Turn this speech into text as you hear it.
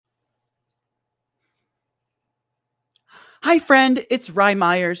Hi, friend. It's Rye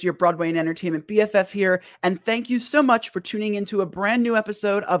Myers, your Broadway and Entertainment BFF here. And thank you so much for tuning into a brand new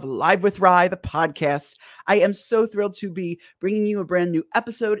episode of Live with Rye, the podcast. I am so thrilled to be bringing you a brand new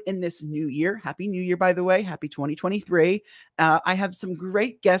episode in this new year. Happy New Year, by the way. Happy 2023. I have some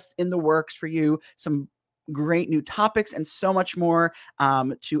great guests in the works for you, some great new topics, and so much more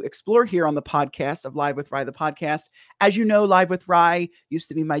to explore here on the podcast of Live with Rye, the podcast. As you know, Live with Rye used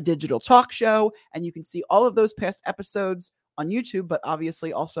to be my digital talk show, and you can see all of those past episodes on YouTube, but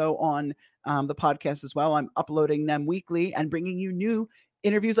obviously also on the podcast as well. I'm uploading them weekly and bringing you new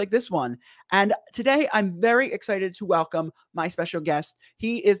interviews like this one. And today I'm very excited to welcome my special guest.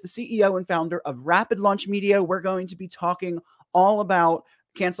 He is the CEO and founder of Rapid Launch Media. We're going to be talking all about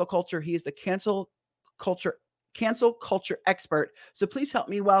cancel culture. He is the cancel culture expert. So please help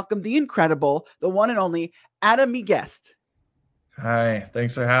me welcome the incredible, the one and only ADAMM MIGUEST. Hi,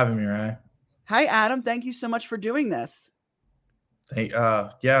 thanks for having me, Ryan. Hi, Adam. Thank you so much for doing this.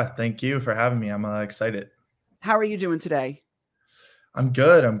 Thank you for having me. I'm excited. How are you doing today? I'm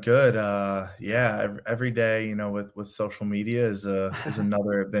good. Every day, with social media is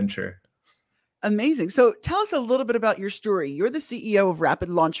another adventure. Amazing. So tell us a little bit about your story. You're the CEO of Rapid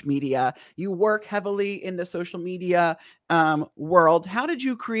Launch Media. You work heavily in the social media world. How did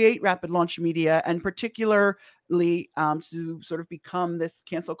you create Rapid Launch Media, and particularly to sort of become this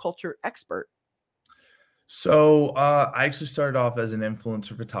cancel culture expert? So I actually started off as an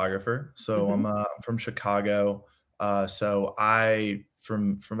influencer photographer. So Mhm. I'm from Chicago. So I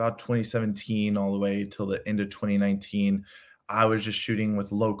from about 2017 all the way till the end of 2019, I was just shooting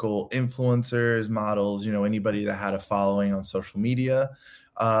with local influencers, models, anybody that had a following on social media.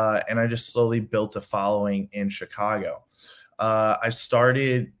 And I just slowly built a following in Chicago. I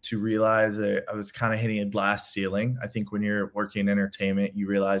started to realize that I was kind of hitting a glass ceiling. I think when you're working in entertainment, you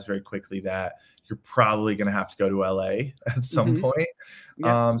realize very quickly that you're probably going to have to go to LA at some point.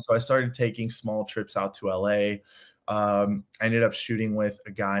 Yeah. So I started taking small trips out to LA. I ended up shooting with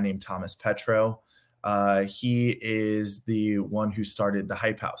a guy named Thomas Petro. He is the one who started the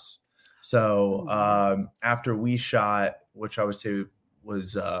Hype House. So after we shot, which I would say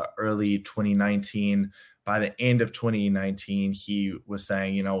was early 2019, by the end of 2019, he was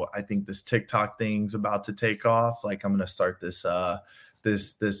saying, I think this TikTok thing's about to take off. Like, I'm going to start this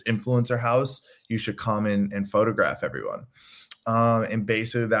this influencer house. You should come in and photograph everyone. And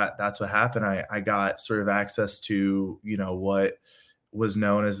basically that's what happened. I got sort of access to, what was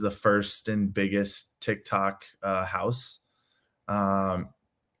known as the first and biggest TikTok house.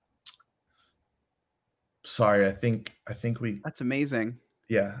 Sorry, I think That's amazing.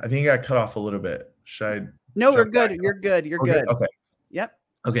 Yeah, I think I got cut off a little bit. Should I? No, we're jump back good. up? You're good. You're Okay. good. Okay. Yep.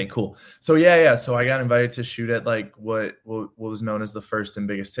 Okay, cool. So yeah. So I got invited to shoot at like what was known as the first and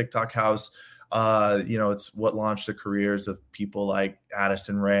biggest TikTok house. It's what launched the careers of people like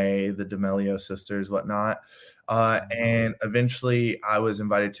Addison Rae, the D'Amelio sisters, whatnot. And eventually I was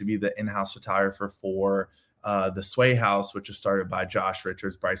invited to be the in-house photographer for the Sway House, which was started by Josh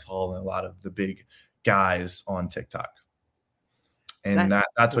Richards, Bryce Hall, and a lot of the big guys on TikTok. And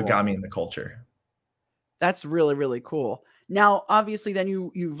that's cool. what got me in the culture. That's really, really cool. Now, obviously, then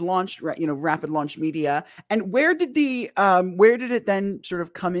you've launched, Rapid Launch Media. And where did it then sort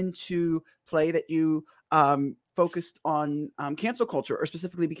of come into play that you focused on cancel culture, or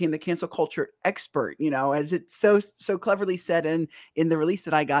specifically became the cancel culture expert? As it's so cleverly said in the release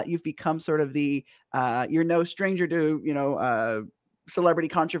that I got, you've become sort of the you're no stranger to celebrity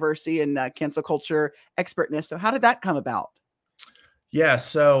controversy and cancel culture expertness. So how did that come about? Yeah,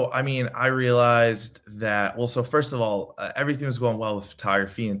 so I mean, I realized that, so first of all, everything was going well with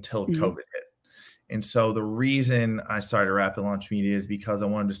photography until Mhm. COVID hit. And so the reason I started Rapid Launch Media is because I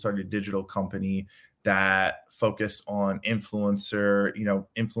wanted to start a digital company that focused on influencer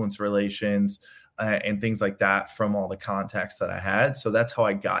relations and things like that from all the contacts that I had. So that's how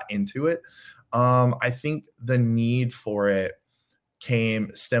I got into it. I think the need for it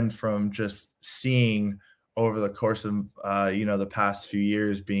stemmed from just seeing over the course of the past few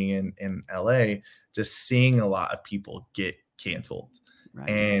years being in LA, just seeing a lot of people get canceled. Right.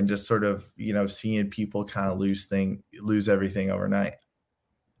 And just sort of seeing people kind of lose everything overnight.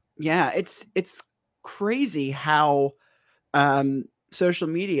 Yeah, it's crazy how social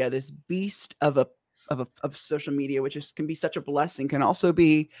media, this beast of social media, which can be such a blessing, can also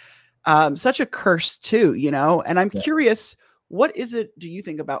be such a curse too, and I'm curious, what is it, do you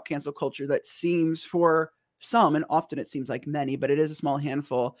think, about cancel culture that seems, for some, and often it seems like many, but it is a small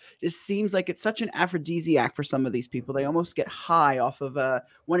handful, it seems like it's such an aphrodisiac for some of these people. They almost get high off of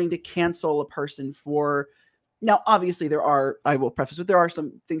wanting to cancel a person for, now obviously I will preface with, there are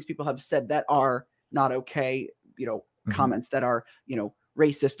some things people have said that are not okay, comments that are,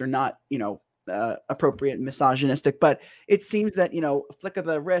 racist or not, appropriate and misogynistic, but it seems that, a flick of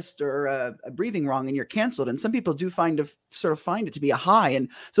the wrist or a breathing wrong and you're canceled. And some people do find it to be a high. And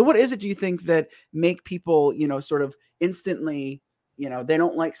so what is it, do you think, that make people, sort of instantly, they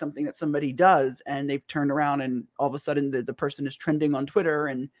don't like something that somebody does and they've turned around and all of a sudden the person is trending on Twitter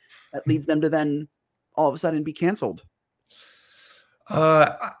and that leads them to then all of a sudden be canceled?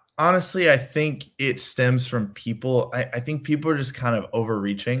 Honestly, I think it stems from people. I think people are just kind of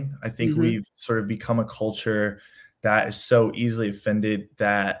overreaching. I think we've sort of become a culture that is so easily offended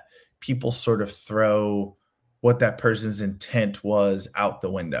that people sort of throw what that person's intent was out the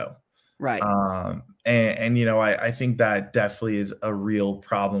window. Right. I think that definitely is a real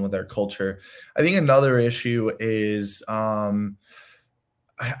problem with our culture. I think another issue is, I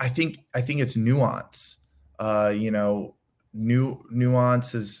think it's nuance.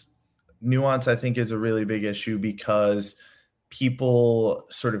 Nuance I think is a really big issue because people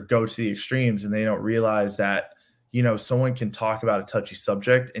sort of go to the extremes and they don't realize that, someone can talk about a touchy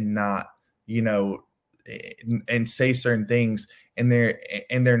subject and not, and say certain things and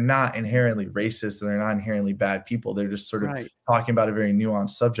they're not inherently racist and they're not inherently bad people. They're just sort of talking about a very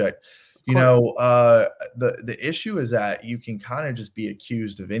nuanced subject. The issue is that you can kind of just be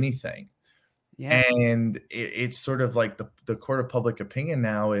accused of anything. Yeah. And it's sort of like the court of public opinion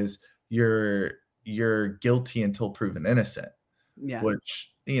now is you're guilty until proven innocent. Yeah. Which,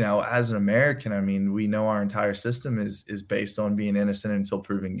 as an American, I mean, we know our entire system is based on being innocent until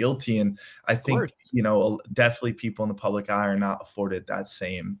proven guilty. And I think, definitely people in the public eye are not afforded that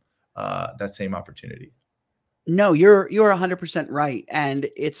same opportunity. No, you're 100% right. And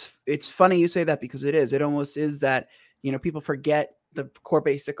it's funny you say that because it almost is that, people forget the core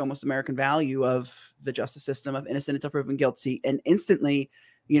basic, almost American value of the justice system of innocent until proven guilty. And instantly,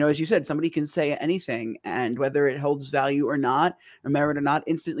 as you said, somebody can say anything, and whether it holds value or not, or merit or not,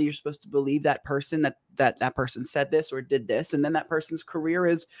 instantly you're supposed to believe that person, that person said this or did this. And then that person's career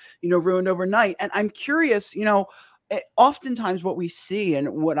is, ruined overnight. And I'm curious, oftentimes what we see and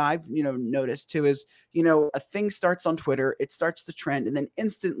what I've, noticed too is, a thing starts on Twitter, it starts the trend, and then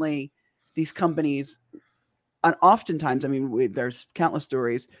instantly these companies, and oftentimes, I mean, there's countless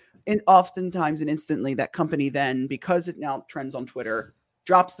stories, and oftentimes and instantly that company then, because it now trends on Twitter,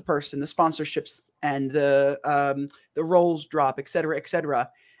 drops the person, the sponsorships and the roles drop, et cetera, et cetera.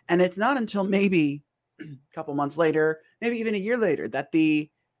 And it's not until maybe a couple months later, maybe even a year later, that the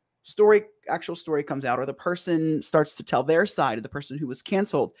actual story comes out, or the person starts to tell their side of the person who was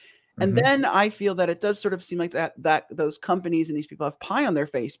canceled. And then I feel that it does sort of seem like that those companies and these people have pie on their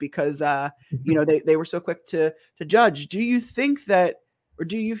face because, they were so quick to judge. Do you think that, or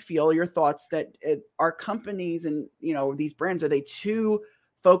do you feel, your thoughts, that our companies and, these brands, are they too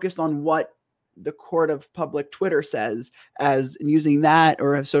focused on what the court of public Twitter says as using that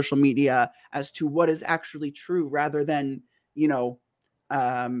or social media as to what is actually true rather than,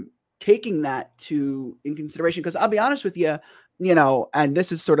 taking that in consideration? Because I'll be honest with you, and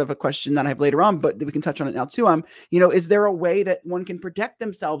this is sort of a question that I have later on, but we can touch on it now too. Is there a way that one can protect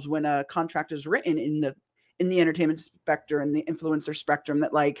themselves when a contract is written in the entertainment spectrum and the influencer spectrum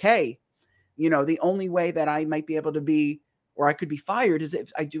that, like, hey, the only way that I might be able to be, or I could be fired, is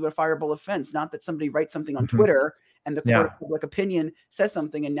if I do a fireable offense, not that somebody writes something on Twitter and the court of public opinion says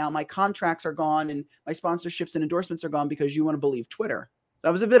something and now my contracts are gone and my sponsorships and endorsements are gone because you want to believe Twitter.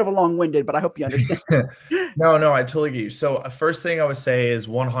 That was a bit of a long-winded, but I hope you understand. No, I totally get you. So first thing I would say is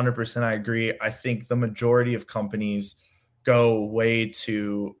 100% I agree. I think the majority of companies go way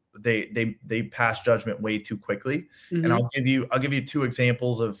too, they pass judgment way too quickly. And I'll give you two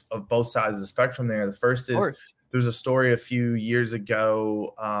examples of both sides of the spectrum there. The first is, there's a story a few years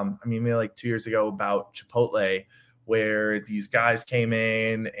ago, maybe like 2 years ago, about Chipotle, where these guys came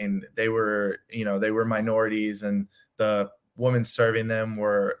in and they were minorities, and the woman serving them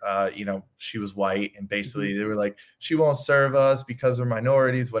were, she was white, and basically they were like, she won't serve us because we're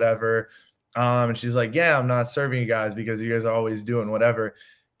minorities, whatever. And she's like, yeah, I'm not serving you guys because you guys are always doing whatever.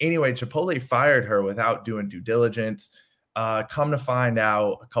 Anyway, Chipotle fired her without doing due diligence. Come to find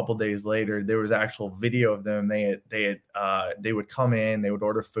out, a couple days later, there was actual video of them. They would come in, they would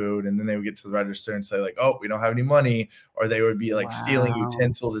order food, and then they would get to the register and say like, "Oh, we don't have any money," or they would be like stealing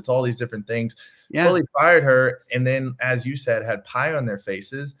utensils. It's all these different things. Yeah. Totally fired her, and then, as you said, had pie on their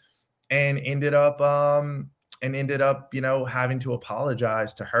faces, and ended up, having to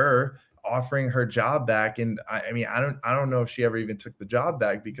apologize to her, offering her job back. And I don't know if she ever even took the job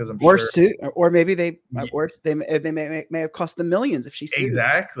back, because I'm sure, or maybe they may have cost them millions if she sued.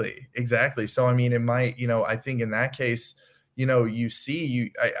 Exactly. So, it might, I think in that case,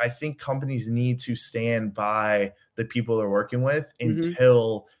 I think companies need to stand by the people they're working with Mhm.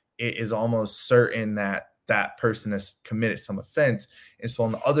 until it is almost certain that that person has committed some offense. And so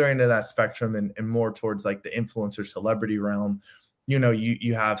on the other end of that spectrum, and more towards like the influencer celebrity realm,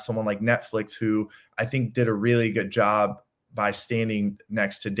 you have someone like Netflix, who I think did a really good job by standing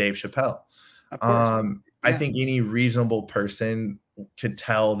next to Dave Chappelle. Of course. I Yeah. think any reasonable person could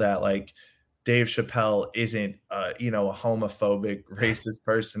tell that, like, Dave Chappelle isn't, a homophobic, racist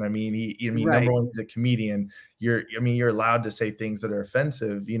person. Number Right. one, he's a comedian. You're allowed to say things that are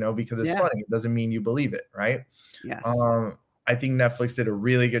offensive, because it's Yeah. funny. It doesn't mean you believe it, right? Yes. I think Netflix did a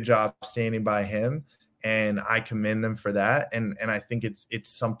really good job standing by him, and I commend them for that. And I think it's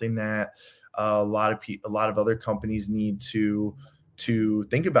something that a lot of other companies need to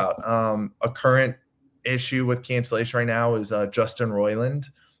think about. A current issue with cancellation right now is Justin Roiland,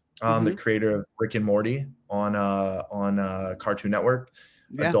 the Mhm. creator of Rick and Morty on Cartoon Network,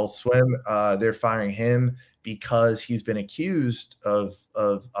 Yeah. Adult Swim. They're firing him because he's been accused of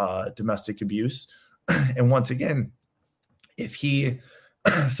domestic abuse. And once again, if he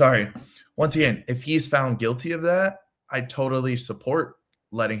sorry, once again, if he's found guilty of that, I totally support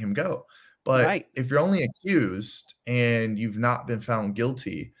letting him go. But Right. if you're only accused and you've not been found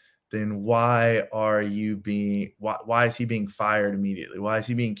guilty, then why is he being fired immediately? Why is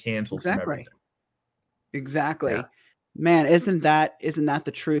he being canceled from Exactly. everything? Yeah. Exactly. Man, isn't that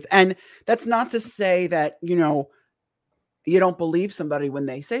the truth? And that's not to say that, you don't believe somebody when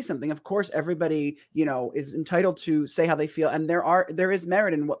they say something. Of course, everybody, is entitled to say how they feel, and there is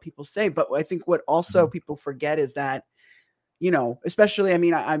merit in what people say. But I think what also Mhm. people forget is that, especially, I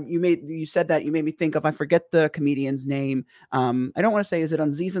mean, you said that, you made me think of, I forget the comedian's name. I don't want to say, is it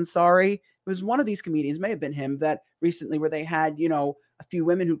Aziz Ansari? It was one of these comedians, may have been him, that recently, where they had, a few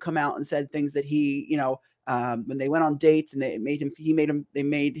women who come out and said things that he, when they went on dates, and they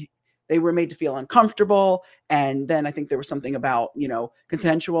were made to feel uncomfortable. And then I think there was something about,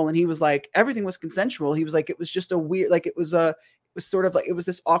 consensual. And he was like, everything was consensual. He was like, it was just a weird, like, it was sort of like, it was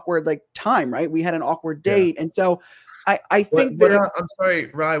this awkward, like, time, right? We had an awkward Yeah. date. And so I What think what that I'm sorry,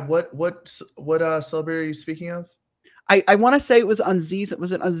 Rye, what celebrity are you speaking of? I want to say it was Aziz.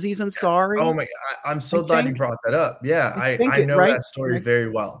 Was it Aziz Oh Ansari? my, I'm I so glad you think. brought that up. Yeah, I I think I it know right. that Am story I very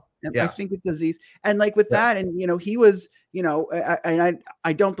well. Yep, I Yeah. think it's Aziz. And like with Yeah. that, and he was, and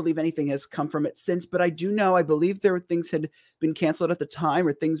I don't believe anything has come from it since, but I do know, I believe there were things had been canceled at the time,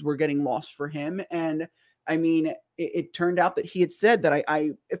 or things were getting lost for him. And I mean, it turned out that he had said that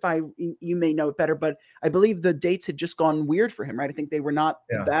you may know it better, but I believe the dates had just gone weird for him, right? I think they were not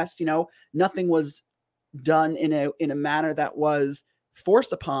the Yeah. best, nothing was done in a manner that was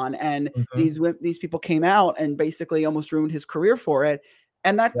forced upon. And Mhm. these people came out and basically almost ruined his career for it.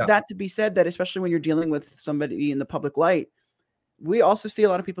 And Yeah. that to be said, that especially when you're dealing with somebody in the public light, we also see a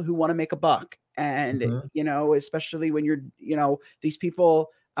lot of people who want to make a buck. And Mhm. especially when you're, these people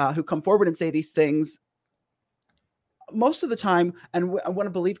who come forward and say these things, most of the time, and I want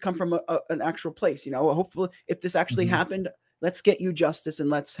to believe, come from an actual place. Hopefully, if this actually Mhm. happened, let's get you justice and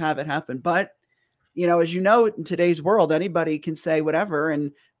let's have it happen. But as in today's world, anybody can say whatever,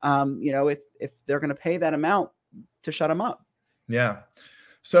 and if they're going to pay that amount to shut them up. Yeah.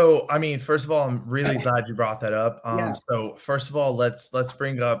 So, I mean, first of all, I'm really glad you brought that up. Yeah. So first of all, let's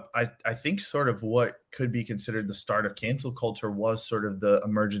bring up, I think, sort of what could be considered the start of cancel culture was sort of the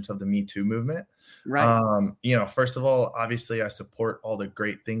emergence of the Me Too movement. Right. First of all, obviously, I support all the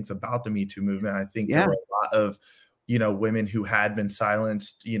great things about the Me Too movement. I think there Yeah. were a lot of, women who had been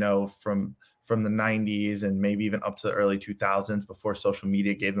silenced, from the 90s and maybe even up to the early 2000s, before social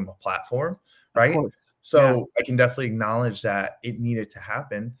media gave them a platform, Of right? course. Yeah. So I can definitely acknowledge that it needed to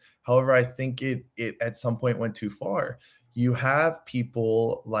happen. However, I think it at some point went too far. You have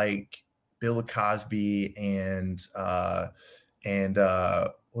people like Bill Cosby and what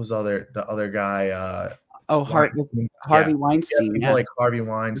was the other guy, Oh, Weinstein. Yeah. Harvey Yeah, Weinstein. people like Yes. Harvey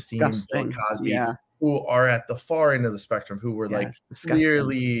Weinstein, Bill Disgusting. Cosby, Yeah. who are at the far end of the spectrum, who were like Yes. Disgusting.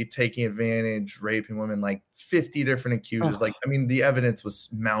 clearly taking advantage, raping women, like 50 different accusers. Like, Oh, I mean, the evidence was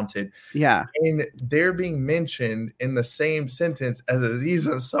mounted. yeah. And they're being mentioned in the same sentence as Aziz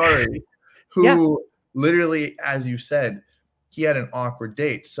Ansari, Yeah. who literally, as you said, he had an awkward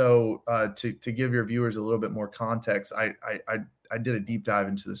date. So to give your viewers a little bit more context, I did a deep dive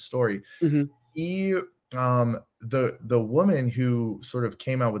into the story. Hmm. He the woman who sort of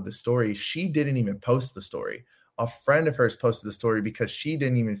came out with the story, she didn't even post the story. A friend of hers posted the story because she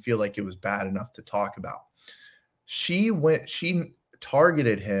didn't even feel like it was bad enough to talk about. She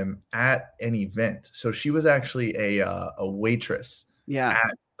targeted him at an event. So she was actually a waitress Yeah.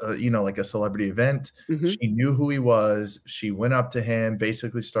 at like a celebrity event. Mm-hmm. She knew who he was. She went up to him,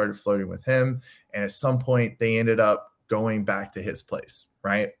 basically started flirting with him. And at some point they ended up going back to his place.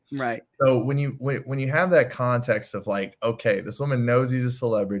 Right. Right. So when you have that context of like, okay, this woman knows he's a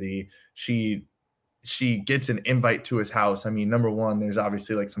celebrity. She gets an invite to his house. I mean, number one, there's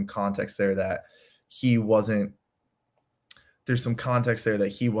obviously like some context there that he wasn't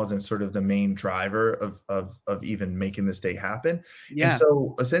sort of the main driver of even making this day happen. Yeah. And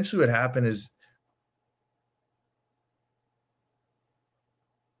so essentially what happened is,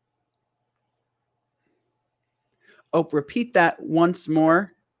 repeat that once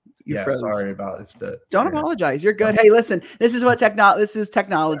more. You froze. Sorry about it. Don't apologize. You're good. Hey, listen, this is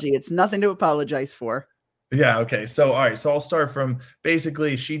technology. It's nothing to apologize for. Yeah. Okay. So, all right. So I'll start from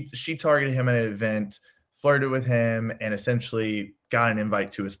basically she targeted him at an event, flirted with him, and essentially got an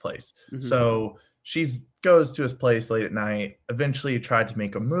invite to his place. Mm-hmm. So she goes to his place late at night, eventually tried to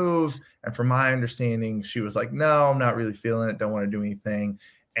make a move. And from my understanding, she was like, no, I'm not really feeling it. Don't want to do anything.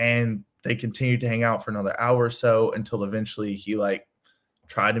 And they continued to hang out for another hour or so until eventually he like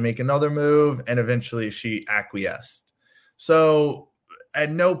tried to make another move. And eventually she acquiesced. So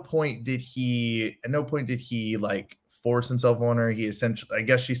at no point did he like force himself on her. He essentially, I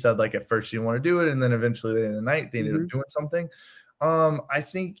guess she said like at first she didn't want to do it. And then eventually at the end of the night, they ended up doing something. I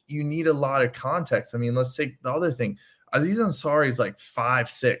think you need a lot of context. I mean, let's take the other thing. Aziz Ansari is like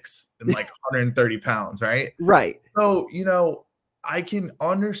 5'6" and like 130 pounds, right? Right. So, I can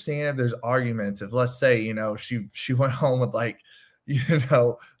understand if there's arguments if, let's say, she went home with like,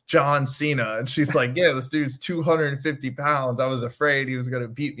 John Cena and she's like, yeah, this dude's 250 pounds. I was afraid he was going to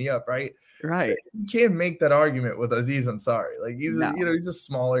beat me up. Right. Right. You can't make that argument with Aziz Ansari. Like he's a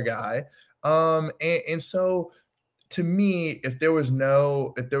smaller guy. And so to me, if there was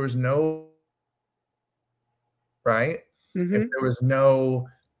no right. Mm-hmm. If there was no,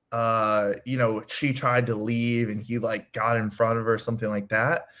 she tried to leave and he like got in front of her or something like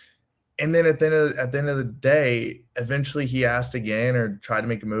that. And then at the end of the day, eventually he asked again or tried to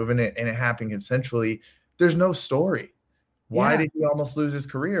make a move and it happened consensually. There's no story. Why did he almost lose his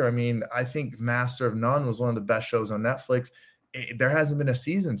career? I mean, I think Master of None was one of the best shows on Netflix. There hasn't been a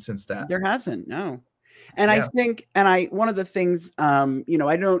season since that. There hasn't, no. And I think, one of the things, I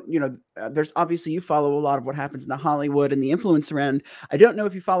don't, there's obviously you follow a lot of what happens in the Hollywood and the influence around. I don't know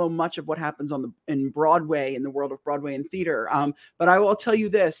if you follow much of what happens in Broadway, in the world of Broadway and theater. But I will tell you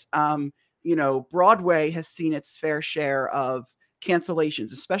this, Broadway has seen its fair share of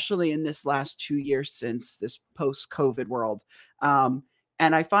cancellations, especially in this last 2 years since this post-COVID world. And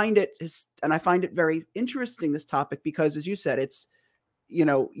I find it very interesting, this topic, because as you said, it's,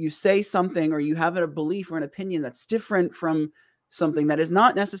 you say something or you have a belief or an opinion that's different from something that is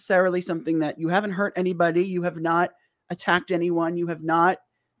not necessarily something that you haven't hurt anybody. You have not attacked anyone. You have not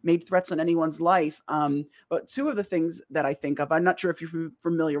made threats on anyone's life. But two of the things that I think of, I'm not sure if you're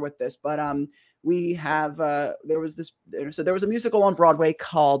familiar with this, but we have, there was a musical on Broadway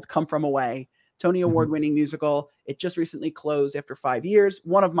called Come From Away, Tony Award-winning musical. It just recently closed after 5 years.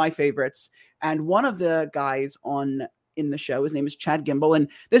 One of my favorites. And one of the guys in the show, his name is Chad Gimble. And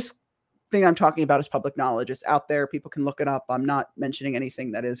this thing I'm talking about is public knowledge. It's out there. People can look it up. I'm not mentioning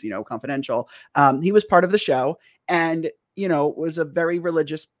anything that is, confidential. He was part of the show and, was a very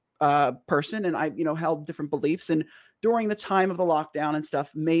religious person. And I, held different beliefs. And during the time of the lockdown and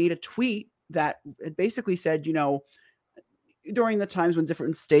stuff, made a tweet that it basically said, during the times when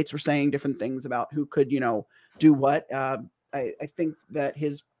different states were saying different things about who could, do what, I think that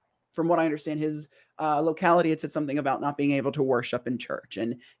from what I understand, his locality had said something about not being able to worship in church.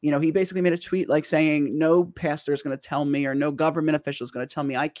 And, he basically made a tweet like saying, no pastor is going to tell me or no government official is going to tell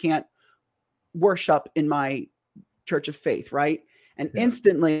me I can't worship in my church of faith. Right. And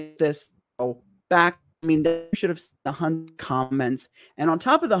instantly this back, they should have seen 100 comments. And on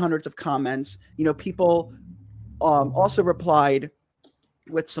top of the hundreds of comments, people also replied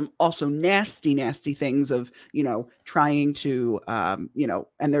with some also nasty things of, trying to, and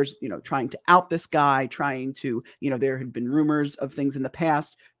there's, trying to out this guy, trying to, there had been rumors of things in the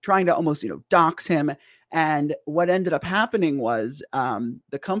past, trying to almost, dox him. And what ended up happening was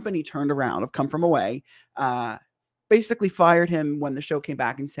the company turned around of Come From Away, basically fired him when the show came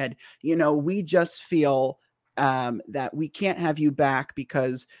back and said, we just feel that we can't have you back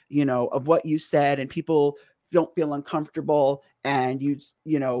because, of what you said, and people don't feel uncomfortable, and you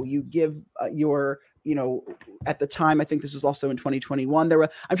give your, at the time, I think this was also in 2021,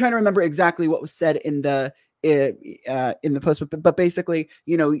 I'm trying to remember exactly what was said in the in the post, but basically,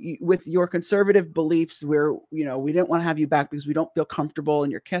 with your conservative beliefs, where we didn't want to have you back because we don't feel comfortable,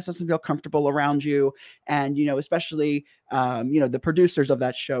 and your cast doesn't feel comfortable around you, and especially the producers of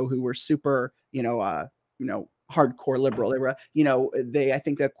that show, who were super hardcore liberal. They were, they, I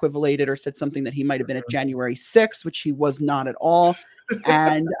think, equivalated or said something that he might have been at January 6th, which he was not at all.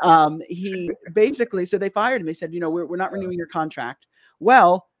 And he basically, so they fired him. They said, we're not renewing your contract.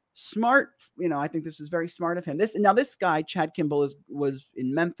 Well, smart, I think this is very smart of him. This guy, Chad Kimball, was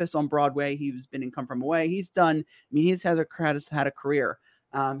in Memphis on Broadway. He's been in Come From Away. He's done, he's had a career.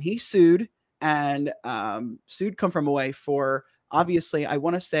 He sued Come From Away for, obviously, I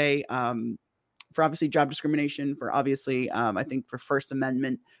want to say, for obviously job discrimination, for obviously, I think, for First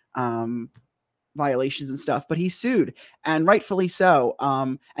Amendment violations and stuff, but he sued, and rightfully so.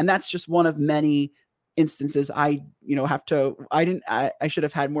 And that's just one of many instances. I should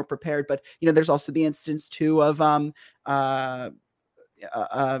have had more prepared, but there's also the instance too of I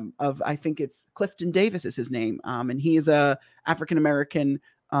think it's Clifton Davis is his name, and he is a African American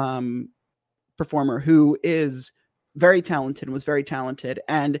performer who is very talented,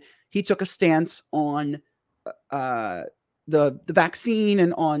 and he took a stance on the vaccine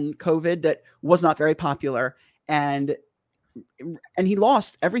and on COVID that was not very popular, and he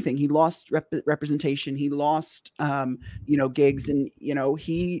lost everything. He lost representation. He lost gigs, and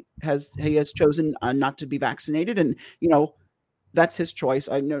he has chosen not to be vaccinated, and that's his choice.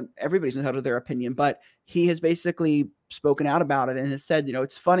 I know everybody's entitled to their opinion, but he has basically spoken out about it and has said,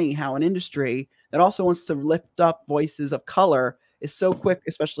 it's funny how an industry that also wants to lift up voices of color is so quick,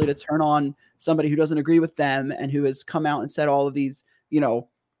 especially to turn on somebody who doesn't agree with them and who has come out and said all of these,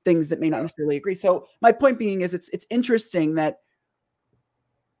 things that may not necessarily agree. So my point being is it's interesting that,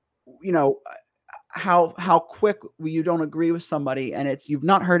 how quick you don't agree with somebody, and you've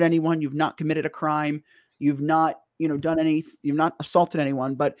not hurt anyone, you've not committed a crime, you've not you've not assaulted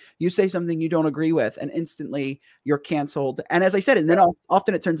anyone, but you say something you don't agree with, and instantly you're canceled. And as I said, and then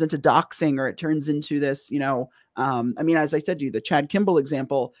often it turns into doxing, or it turns into this, as I said to you, the Chad Kimball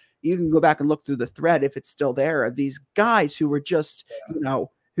example, you can go back and look through the thread, if it's still there, of these guys who were just, and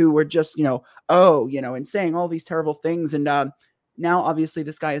saying all these terrible things. And now obviously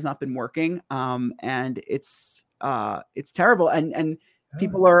this guy has not been working. And it's terrible. And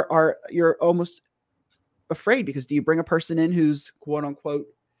people you're almost afraid, because do you bring a person in who's quote unquote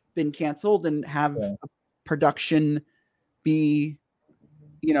been canceled and have a production be,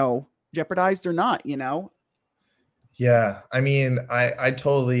 jeopardized or not, Yeah. I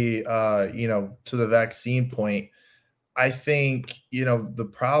totally, to the vaccine point, I think, the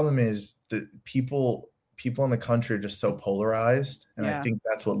problem is that people in the country are just so polarized. And I think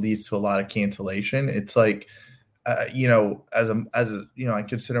that's what leads to a lot of cancellation. It's like, as a, I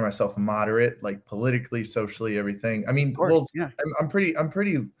consider myself a moderate, like politically, socially, everything. I'm pretty,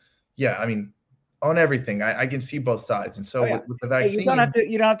 on everything. I can see both sides. And so with the vaccine, you don't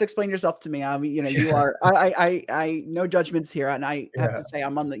have to explain yourself to me. You are, I no judgments here. And I have to say,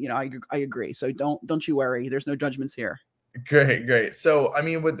 I'm on the, I agree. So don't you worry. There's no judgments here. Great. So, I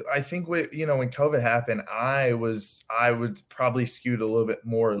think when COVID happened, I was probably skewed a little bit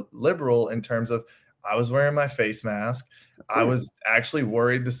more liberal in terms of, I was wearing my face mask. I was actually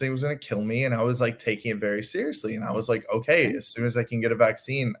worried this thing was going to kill me. And I was like taking it very seriously. And I was like, okay, as soon as I can get a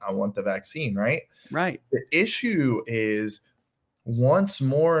vaccine, I want the vaccine. Right. The issue is, once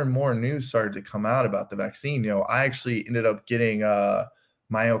more and more news started to come out about the vaccine, I actually ended up getting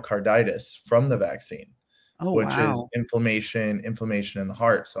myocarditis from the vaccine. Which is inflammation in the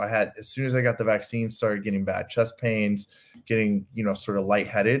heart. So I had, as soon as I got the vaccine, started getting bad chest pains, getting, sort of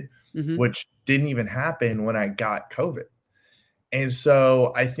lightheaded, which didn't even happen when I got COVID. And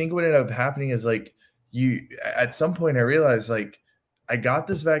so I think what ended up happening is, like, at some point I realized, like, I got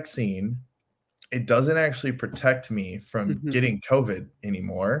this vaccine. It doesn't actually protect me from getting COVID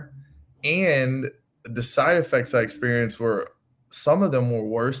anymore. And the side effects I experienced some of them were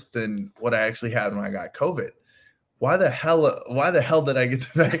worse than what I actually had when I got COVID. Why the hell did I get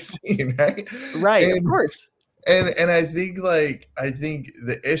the vaccine? Right. Of course. And I think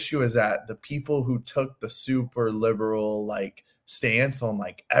the issue is that the people who took the super liberal, like, stance on,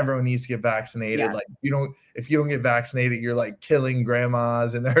 like, everyone needs to get vaccinated. Like, if you don't get vaccinated, you're like killing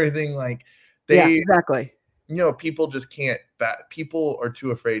grandmas and everything. Like, exactly. People just can't, people are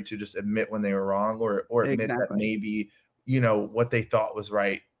too afraid to just admit when they were wrong, or admit that maybe, what they thought was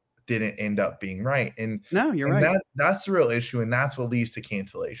right didn't end up being right. And no, you're right. That's the real issue. And that's what leads to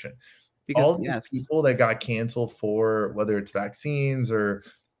cancellation. Because all the people that got canceled for, whether it's vaccines or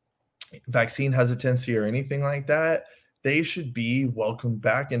vaccine hesitancy or anything like that, they should be welcomed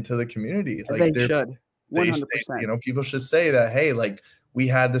back into the community. Like, they should. 100%. People should say that, hey, like, we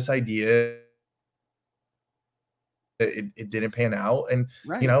had this idea, it didn't pan out, and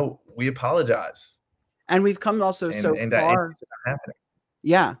Right. we apologize. And we've come also so And that far. it's not happening.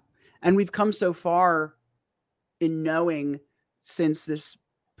 Yeah. And we've come so far in knowing, since this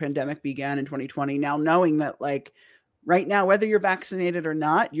pandemic began in 2020, now knowing that, like, right now, whether you're vaccinated or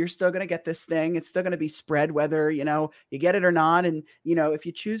not, you're still going to get this thing. It's still going to be spread, whether, you get it or not. And, if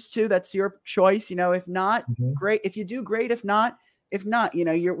you choose to, that's your choice. If not, Mhm. great. If you do, great. If not,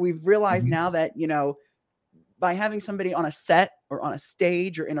 we've realized Mhm. now that, by having somebody on a set or on a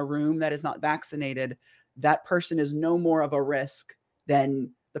stage or in a room that is not vaccinated, that person is no more of a risk than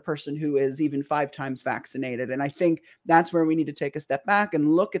the person who is even 5 times vaccinated. And I think that's where we need to take a step back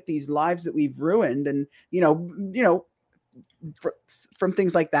and look at these lives that we've ruined, and, from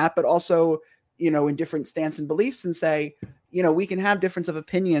things like that, but also, in different stance and beliefs, and say, we can have difference of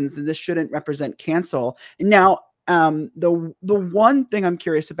opinions, that this shouldn't represent cancel. And now, the one thing I'm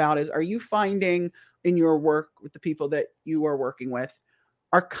curious about is, are you finding in your work with the people that you are working with,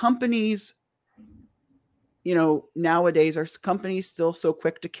 are companies, nowadays, are companies still so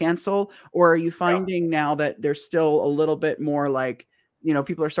quick to cancel, or are you finding now that there's still a little bit more like,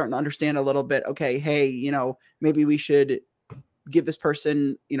 people are starting to understand a little bit, okay, hey, maybe we should give this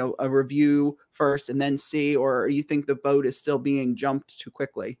person, a review first and then see, or you think the boat is still being jumped too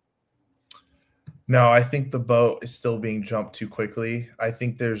quickly? No, I think the boat is still being jumped too quickly. I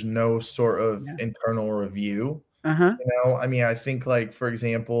think there's no sort of Yeah. internal review. Uh-huh. I mean, I think, like, for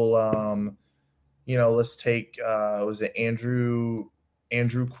example, let's take was it Andrew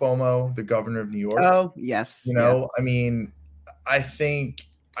Cuomo, the governor of New York? Oh, yes. Yeah. I mean, I think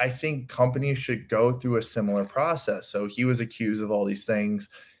I think companies should go through a similar process. So he was accused of all these things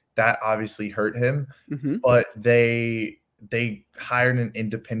that obviously hurt him, Mm-hmm. but they hired an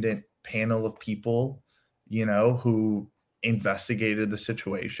independent panel of people, who investigated the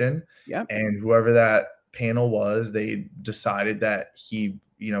situation, Yep. and whoever that panel was, they decided that he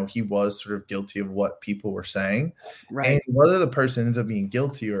was sort of guilty of what people were saying. And Right. whether the person ends up being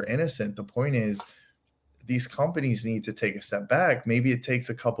guilty or innocent, the point is, these companies need to take a step back. Maybe it takes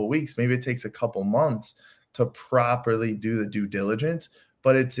a couple weeks, maybe it takes a couple months to properly do the due diligence,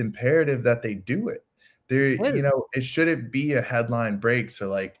 but it's imperative that they do it. It is. It shouldn't be a headline break. So,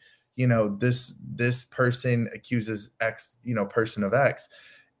 like, this person accuses X, person of X,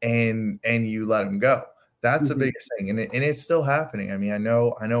 and you let them go. That's the Mm-hmm. biggest thing. And it's still happening. I mean, I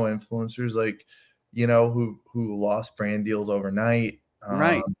know influencers, like, who lost brand deals overnight.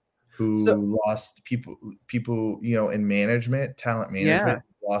 Right. So, Who lost people, in management, talent yeah. management,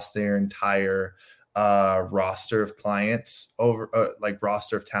 lost their entire roster of clients like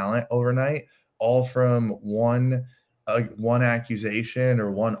roster of talent overnight, all from one accusation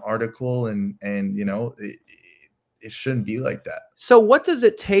or one article. And it shouldn't be like that. So what does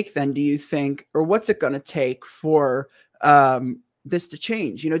it take then, do you think, or what's it going to take for this to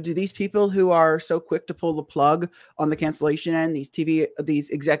change? Do these people who are so quick to pull the plug on the cancellation end, these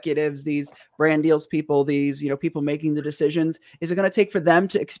executives, these brand deals people, these, people making the decisions, is it going to take for them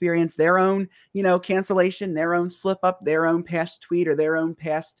to experience their own, cancellation, their own slip up, their own past tweet, or their own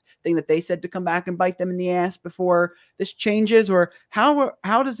past thing that they said to come back and bite them in the ass before this changes? Or how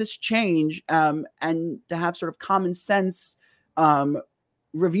does this change, and to have sort of common sense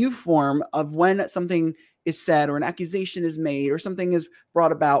review form of when something is said or an accusation is made or something is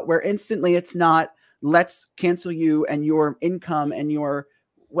brought about, where instantly it's not, let's cancel you and your income and your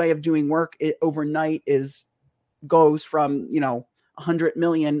way of doing work overnight goes from 100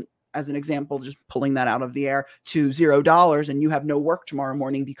 million, as an example, just pulling that out of the air, to $0, and you have no work tomorrow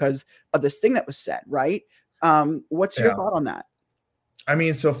morning because of this thing that was said, right? What's your Yeah. thought on that? I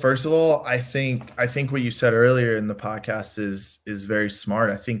mean, so first of all, I think what you said earlier in the podcast is very smart.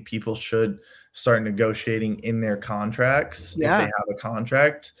 I think people should start negotiating in their contracts, if they Yeah. have a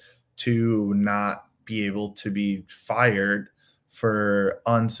contract, to not be able to be fired for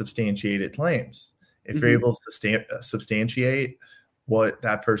unsubstantiated claims. If you're Mm-hmm. able to substantiate what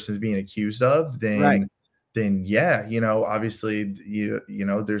that person is being accused of, Right. then yeah, obviously,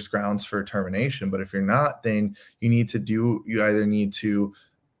 there's grounds for termination. But if you're not, then you either need to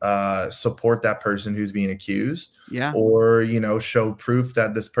support that person who's being accused, Yeah. or show proof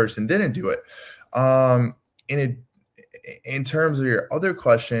that this person didn't do it. um in a, in terms of your other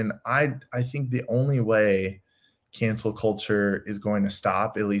question, I think the only way cancel culture is going to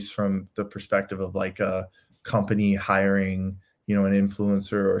stop, at least from the perspective of like a company hiring, an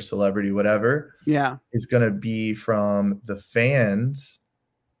influencer or celebrity, whatever, Yeah. is going to be from the fans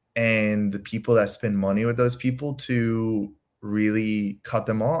and the people that spend money with those people to really cut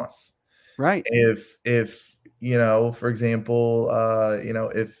them off. Right. If for example,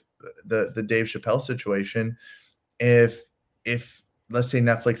 if the Dave Chappelle situation, if let's say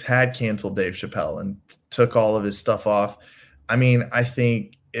Netflix had canceled Dave Chappelle and took all of his stuff off, I mean, I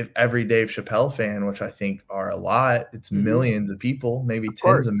think if every Dave Chappelle fan, which I think are a lot, it's millions of people, maybe Of tens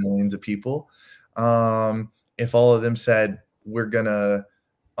course. of millions of people. If all of them said, we're gonna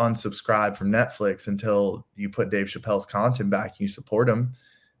unsubscribe from Netflix until you put Dave Chappelle's content back and you support him,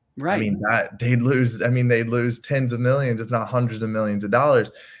 I Right. mean, that they'd lose tens of millions, if not hundreds of millions of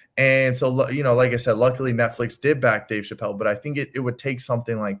dollars. And so, like I said, luckily Netflix did back Dave Chappelle, but I think it would take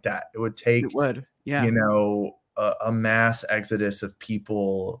something like that. It would take, It would. Yeah. A mass exodus of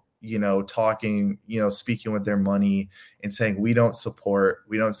people, talking, speaking with their money and saying, we don't support,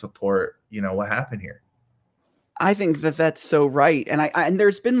 what happened here. I think that that's so right. And and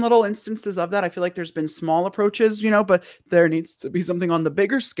there's been little instances of that. I feel like there's been small approaches, but there needs to be something on the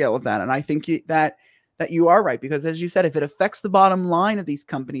bigger scale of that. And I think that you are right, because as you said, if it affects the bottom line of these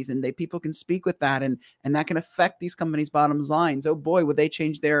companies and people can speak with that, and that can affect these companies' bottom lines, oh boy, would they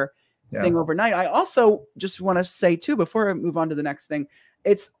change their thing overnight. I also just want to say too, before I move on to the next thing,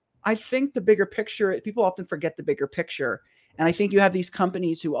 I think the bigger picture, people often forget the bigger picture. And I think you have these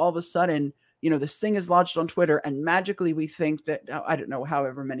companies who all of a sudden, this thing is lodged on Twitter, and magically we think that, I don't know,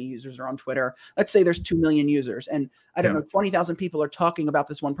 however many users are on Twitter. Let's say there's 2 million users, and I don't know, 20,000 people are talking about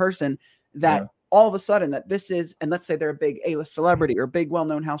this one person, that all of a sudden that this is, and let's say they're a big A-list celebrity or a big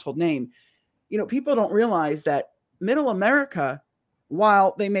well-known household name. People don't realize that middle America,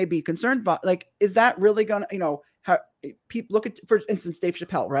 while they may be concerned about, like, is that really going to, how people look at, for instance, Dave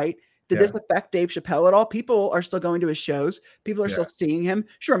Chappelle, right? Did this affect Dave Chappelle at all? People are still going to his shows. People are still seeing him.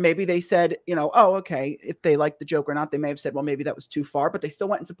 Sure, maybe they said, oh, okay, if they liked the joke or not, they may have said, well, maybe that was too far, but they still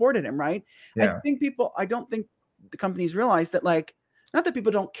went and supported him, right? Yeah. I don't think the companies realize that, like, not that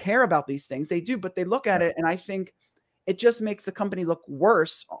people don't care about these things. They do, but they look at it, and I think it just makes the company look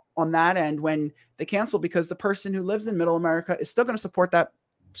worse on that end when they cancel, because the person who lives in middle America is still going to support that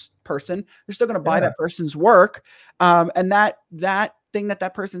person. They're still going to buy that person's work. And that thing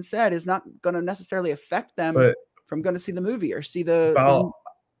that person said is not going to necessarily affect them from going to see the movie or see I'll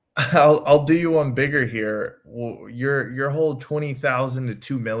do you one bigger here. Well, your whole 20,000 to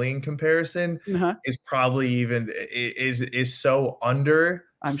 2 million comparison is probably is so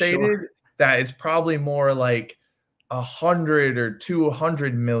understated that it's probably more like 100 or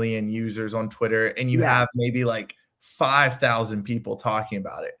 200 million users on Twitter, and you have maybe like 5,000 people talking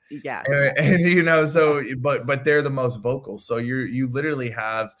about it. Yes. And so but they're the most vocal. So you literally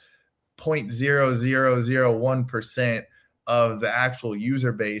have 0.0001% of the actual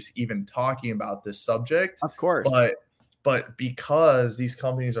user base even talking about this subject. Of course. But because these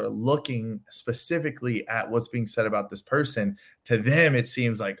companies are looking specifically at what's being said about this person, to them it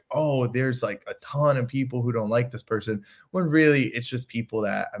seems like, oh, there's like a ton of people who don't like this person, when really it's just people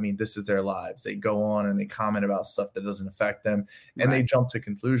that, I mean, this is their lives. They go on and they comment about stuff that doesn't affect them, and they jump to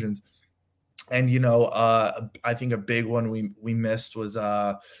conclusions. And I think a big one we missed was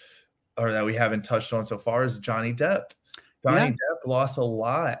or that we haven't touched on so far is Johnny Depp. Johnny Depp lost a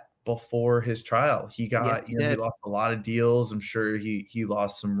lot before his trial. He got, he lost a lot of deals. I'm sure he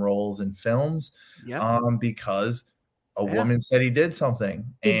lost some roles in films because a woman said he did something.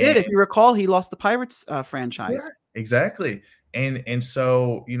 He did. If you recall, he lost the Pirates franchise. Yeah, exactly. And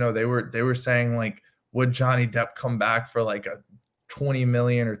so, they were saying, like, would Johnny Depp come back for like a $20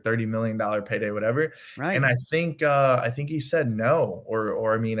 million or $30 million payday, whatever. Right. And I think he said no,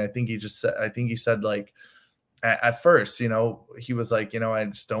 or I mean, I think he said like, at first, he was like,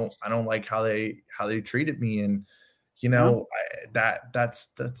 I don't like how they treated me. And, that's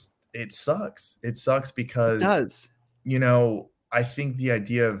it sucks. It sucks because, it does. I think the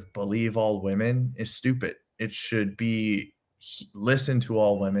idea of believe all women is stupid. It should be listen to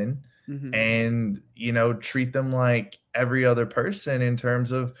all women and, treat them like every other person in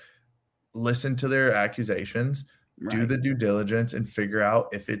terms of listen to their accusations, do the due diligence, and figure out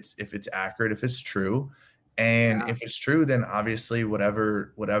if it's accurate, if it's true. And if it's true, then obviously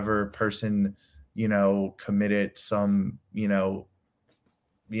whatever person, committed some,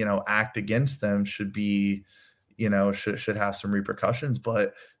 act against them should be, should have some repercussions.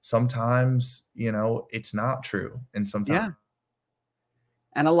 But sometimes, it's not true. And sometimes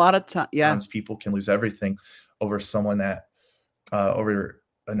and a lot of times people can lose everything over someone that over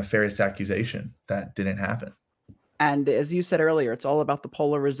a nefarious accusation that didn't happen. And as you said earlier, it's all about the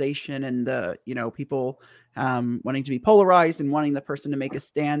polarization and the, people wanting to be polarized and wanting the person to make a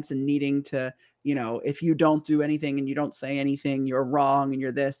stance and needing to, if you don't do anything and you don't say anything, you're wrong and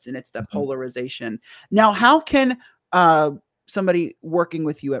you're this, and it's the polarization. Now, how can somebody working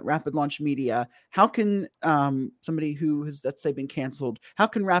with you at Rapid Launch Media, how can somebody who has, let's say, been canceled, how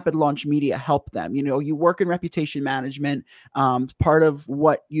can Rapid Launch Media help them? You know, you work in reputation management. Part of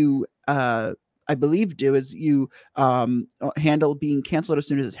what you I believe do is you handle being canceled as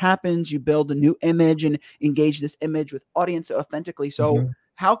soon as it happens. You build a new image and engage this image with audience authentically. So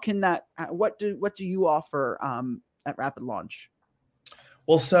how can that, what do you offer at Rapid Launch?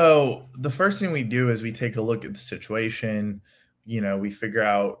 Well, so the first thing we do is we take a look at the situation. You know, we figure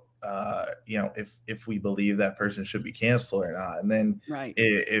out, you know, if we believe that person should be canceled or not. And then Right.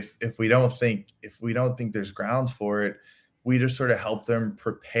 if we don't think there's grounds for it, we just sort of help them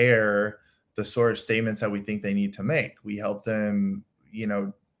prepare the sort of statements that we think they need to make. We help them, you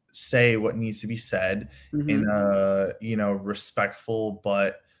know, say what needs to be said in a, you know, respectful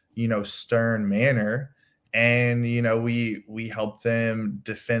but, you know, stern manner. And, you know, we help them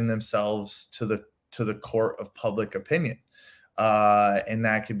defend themselves to the court of public opinion. And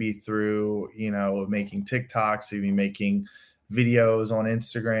that could be through, you know, making TikToks, maybe making videos on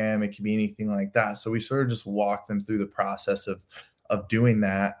Instagram. It could be anything like that. So we sort of just walk them through the process of doing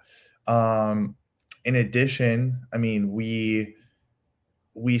that. In addition, I mean,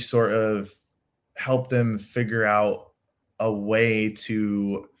 we sort of help them figure out a way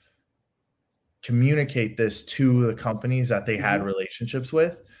to communicate this to the companies that they had relationships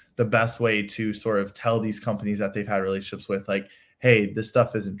with. The best way to sort of tell these companies that they've had relationships with, like, hey, this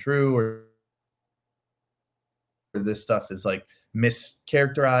stuff isn't true, or this stuff is like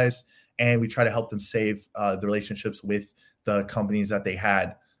mischaracterized. And we try to help them save the relationships with the companies that they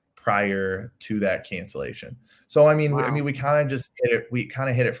had prior to that cancellation. So, I mean, we kind of just hit it. We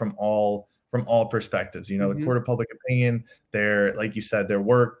kind of hit it from all perspectives, you know, the court of public opinion, their, like you said, their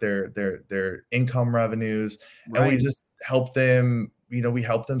work, their income revenues. And we just help them, you know, we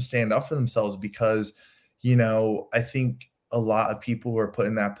help them stand up for themselves, because, you know, I think a lot of people who are put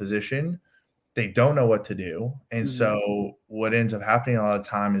in that position, they don't know what to do. And so what ends up happening a lot of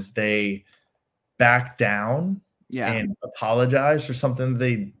time is they back down and apologize for something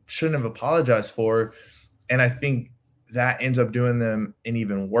they shouldn't have apologized for. And I think that ends up doing them an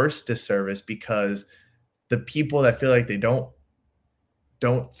even worse disservice, because the people that feel like they don't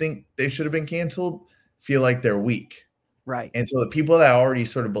think they should have been canceled feel like they're weak. Right. And so the people that already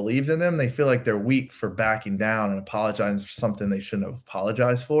sort of believed in them, they feel like they're weak for backing down and apologizing for something they shouldn't have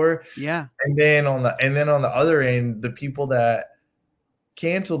apologized for. Yeah. And then on the other end, the people that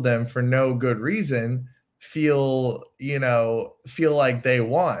canceled them for no good reason feel like they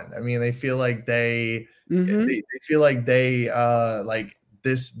won. I mean, they feel like they feel like they like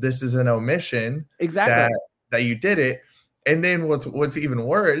this is an omission Exactly. that you did it. And then what's even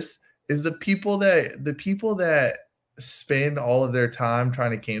worse is the people that spend all of their time trying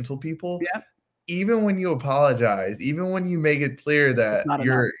to cancel people. Even when you apologize, even when you make it clear that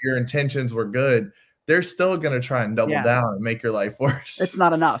your intentions were good, they're still going to try and double down and make your life worse. It's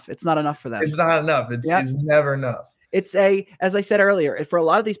not enough. It's not enough for them. It's not enough. It's never enough. It's as I said earlier, for a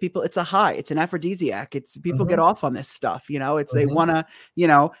lot of these people, it's a high. It's an aphrodisiac. It's people get off on this stuff. You know, it's they want to, you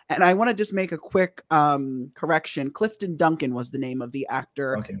know, and I want to just make a quick correction. Clifton Duncan was the name of the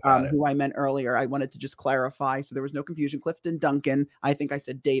actor who I meant earlier. I wanted to just clarify so there was no confusion. Clifton Duncan. I think I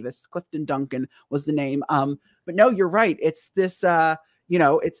said Davis. Clifton Duncan was the name. But no, you're right. It's this, you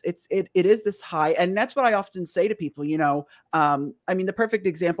know, it is this high. And that's what I often say to people, you know, I mean, the perfect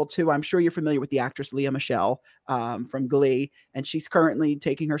example too, I'm sure you're familiar with the actress Lea Michele from Glee, and she's currently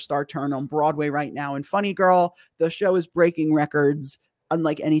taking her star turn on Broadway right now in Funny Girl. The show is breaking records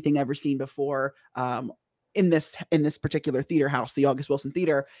unlike anything ever seen before in this particular theater house, the August Wilson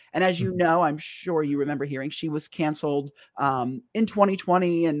Theater. And as you know, I'm sure you remember hearing, she was canceled in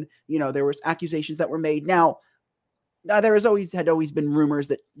 2020, and you know, there was accusations that were made. Now there had always been rumors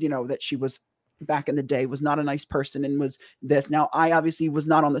that, you know, that she was back in the day was not a nice person and was this. Now, I obviously was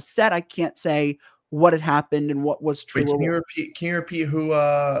not on the set. I can't say what had happened and what was true. Wait, can you repeat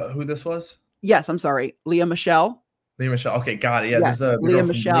who this was? Yes, I'm sorry. Lea Michele. Lea Michele. Okay, got it. Yeah, yes, this is the Lea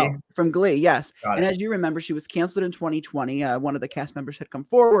Michele from Glee. Yes. Got it. As you remember, she was canceled in 2020. One of the cast members had come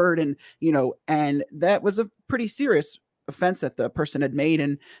forward, and, you know, and that was a pretty serious offense that the person had made.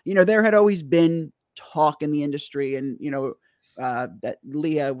 And, you know, there had always been talk in the industry, and, you know, that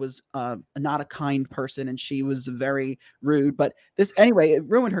Lea was not a kind person, and she was very rude. But this, anyway, it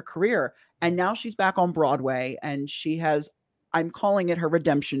ruined her career. And now she's back on Broadway, and she has, I'm calling it her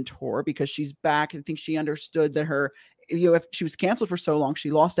redemption tour, because she's back. I think she understood that her, you know, if she was canceled for so long,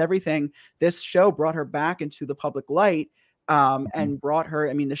 she lost everything. This show brought her back into the public light, and brought her,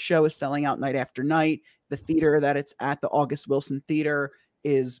 I mean, the show is selling out night after night. The theater that it's at, the August Wilson Theater,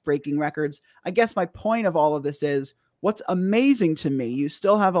 is breaking records. I guess my point of all of this is, what's amazing to me, you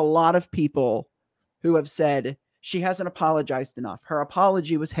still have a lot of people who have said she hasn't apologized enough. Her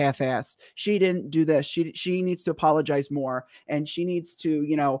apology was half-assed. She didn't do this. She needs to apologize more, and she needs to,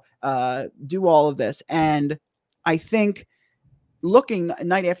 do all of this. And I think looking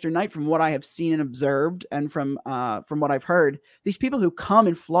night after night from what I have seen and observed, and from what I've heard, these people who come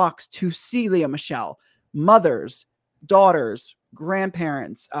in flocks to see Lea Michele, mothers, daughters,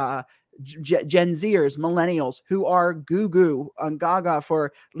 grandparents, Gen Zers, millennials who are goo and gaga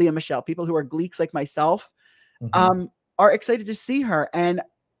for Lea Michele, people who are gleeks like myself, are excited to see her. And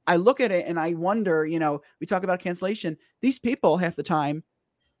I look at it and I wonder, we talk about cancellation. These people half the time,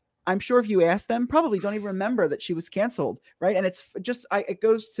 I'm sure if you ask them, probably don't even remember that she was canceled, right? And it's just, it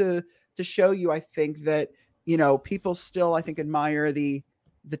goes to show you, I think that, people still, I think, admire the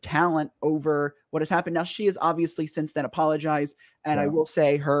talent over what has happened. Now, she has obviously since then apologized, and I will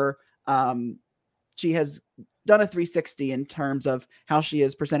say she has done a 360 in terms of how she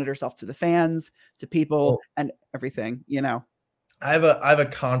has presented herself to the fans, to people, and everything, I have a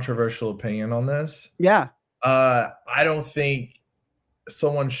controversial opinion on this. Yeah. I don't think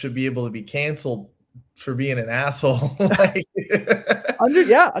someone should be able to be canceled for being an asshole.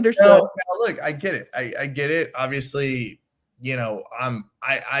 Understood. No, look, I get it. I get it. Obviously,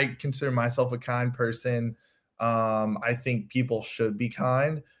 I consider myself a kind person. I think people should be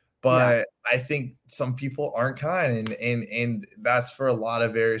kind, but I think some people aren't kind, and that's for a lot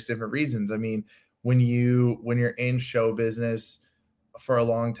of various different reasons. I mean, when you're in show business for a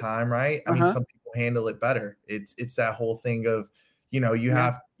long time, right? I mean, some people handle it better. It's that whole thing of, you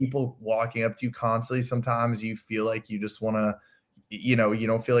have people walking up to you constantly. Sometimes you feel like you just want to, you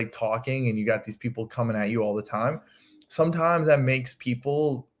don't feel like talking, and you got these people coming at you all the time. Sometimes that makes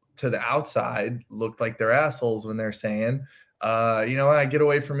people to the outside look like they're assholes when they're saying, I get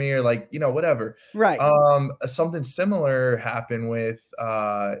away from me, or like, whatever. Right. Something similar happened with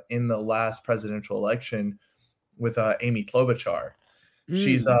in the last presidential election with Amy Klobuchar.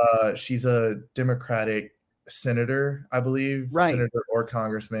 She's a Democratic senator, I believe, senator or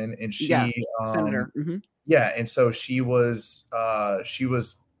congressman, and she senator. And so she was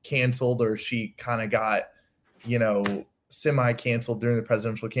canceled, or she kind of got semi-canceled during the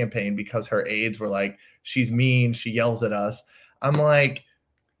presidential campaign because her aides were like, she's mean, she yells at us. I'm like,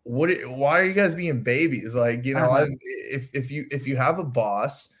 why are you guys being babies? Like, if you have a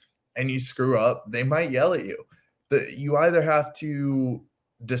boss and you screw up, they might yell at you. You either have to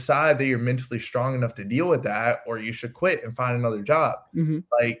decide that you're mentally strong enough to deal with that, or you should quit and find another job.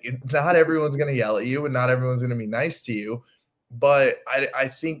 Like, not everyone's going to yell at you, and not everyone's going to be nice to you. But I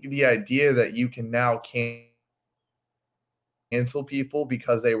think the idea that you can now cancel people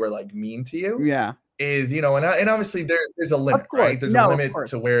because they were like mean to you is, and obviously there's a limit, right? There's a limit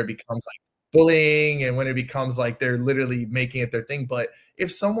to where it becomes like bullying, and when it becomes like they're literally making it their thing. But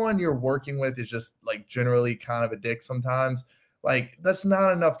if someone you're working with is just like generally kind of a dick sometimes, like, that's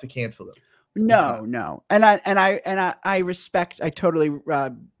not enough to cancel them. No. And I respect, I totally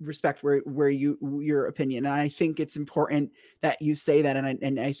respect where your opinion. And I think it's important that you say that.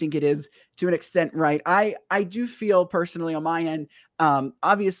 And I think it is to an extent, right. I do feel personally on my end,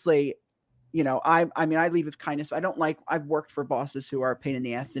 obviously, I mean, I lead with kindness. I've worked for bosses who are a pain in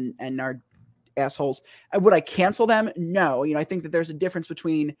the ass and are assholes. Would I cancel them? No. I think that there's a difference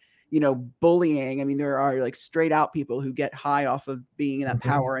between, bullying. I mean, there are like straight out people who get high off of being in that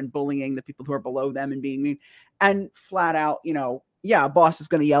power and bullying the people who are below them and being mean, and flat out, a boss is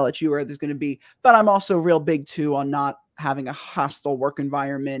going to yell at you, or there's going to be, but I'm also real big too on not having a hostile work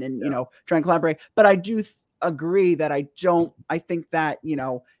environment and, try and collaborate. But I do agree that I think that,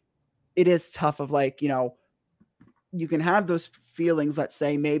 it is tough of like, you can have those feelings, let's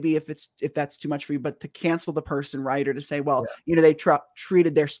say, maybe if that's too much for you, but to cancel the person, right? Or to say, well, they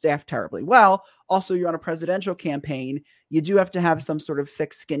treated their staff terribly. Well, also you're on a presidential campaign. You do have to have some sort of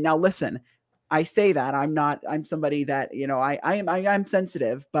thick skin. Now, listen, I say that I'm somebody that, I'm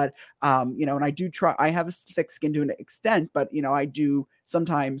sensitive, but, and I do try, I have a thick skin to an extent, but, I do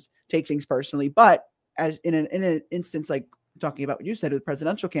sometimes take things personally. But as in an instance, like talking about what you said with the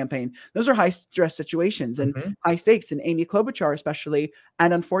presidential campaign, those are high stress situations and high stakes, and Amy Klobuchar especially.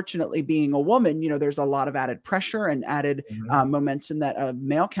 And unfortunately, being a woman, there's a lot of added pressure and added momentum that a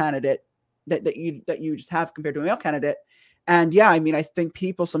male candidate that you just have compared to a male candidate. And I mean, I think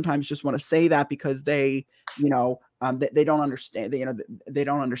people sometimes just want to say that because they, they don't understand, they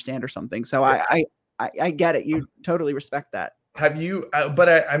don't understand or something. So I get it. You totally respect that. Have you, but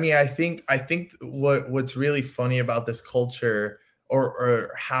I mean, I think what's really funny about this culture,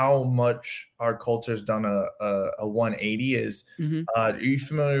 or how much our culture's done a 180 is, are you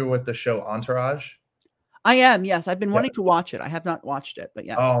familiar with the show Entourage? I am. Yes, I've been Yeah. wanting to watch it. I have not watched it, but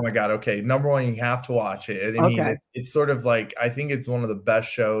yes. Oh my god, okay. Number 1, you have to watch it. And I mean, Okay. it's sort of like I think it's one of the best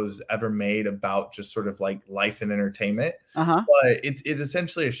shows ever made about just sort of like life and entertainment. Uh-huh. But it's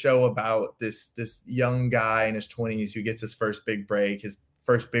essentially a show about this young guy in his 20s who gets his first big break, his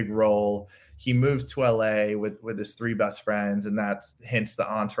first big role. He moves to LA with his 3 best friends, and that's hence the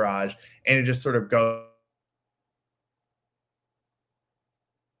entourage. And it just sort of goes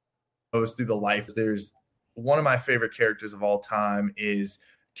through the life. There's one of my favorite characters of all time is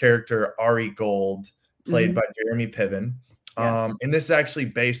character Ari Gold, played Mhm. by Jeremy Piven. Yes. And this is actually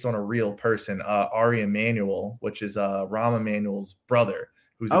based on a real person, Ari Emanuel, which is Rahm Emanuel's brother,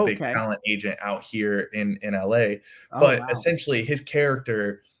 who's a Oh, big okay. talent agent out here in LA. Oh, But wow. essentially, his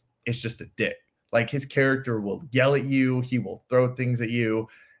character is just a dick. Like his character will yell at you, he will throw things at you,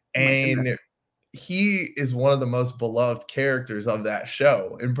 Oh my goodness. and he is one of the most beloved characters of that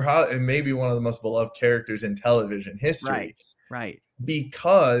show, and maybe one of the most beloved characters in television Right. history, Right.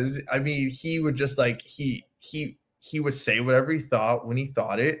 because I mean he would just like he would say whatever he thought when he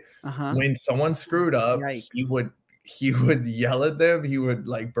thought it. Uh-huh. When someone screwed up, Yikes. he would yell at them, he would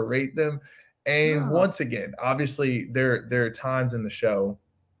like berate them. And Oh, once again, obviously there are times in the show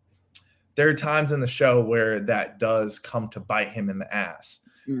where that does come to bite him in the ass.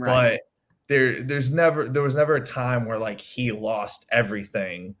 right. But there was never a time where like he lost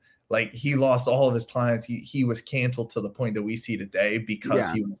everything. Like he lost all of his clients. He was canceled to the point that we see today Yeah.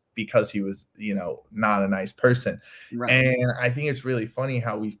 because he was, not a nice person. Right. And I think it's really funny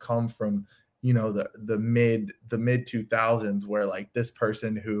how we've come from, the mid 2000s, where like this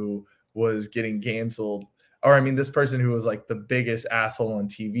person who was getting canceled, or I mean, this person who was like the biggest asshole on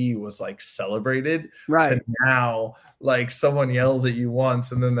TV was like celebrated, to Right. now, like someone yells at you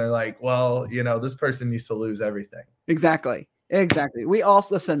once and then they're like, well, this person needs to lose everything. Exactly. Exactly. We all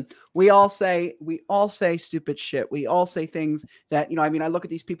listen, we all say stupid shit. We all say things that, I mean, I look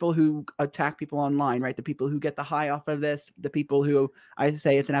at these people who attack people online, right? The people who get the high off of this, the people who I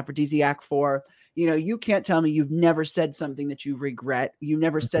say it's an aphrodisiac for. You can't tell me you've never said something that you regret. You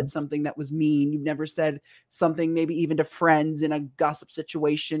never said Mhm. something that was mean. You've never said something maybe even to friends in a gossip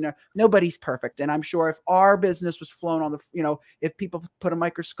situation. Nobody's perfect. And I'm sure if our business was flown on if people put a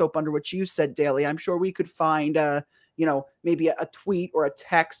microscope under what you said daily, I'm sure we could find maybe a tweet or a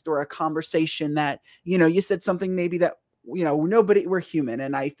text or a conversation that, you said something maybe that, nobody, we're human.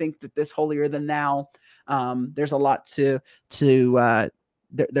 And I think that this holier than thou, there's a lot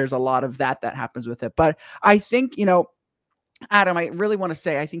there's a lot of that happens with it. But I think, Adam, I really want to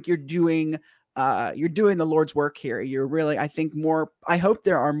say, I think you're doing the Lord's work here. You're really, I hope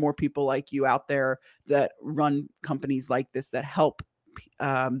there are more people like you out there that run companies like this that help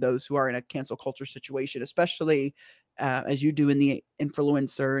those who are in a cancel culture situation, especially as you do in the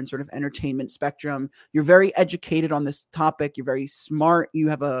influencer and sort of entertainment spectrum. You're very educated on this topic. You're very smart. You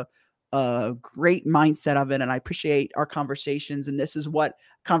have a great mindset of it. And I appreciate our conversations. And this is what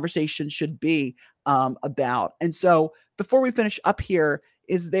conversation should be about. And so before we finish up here,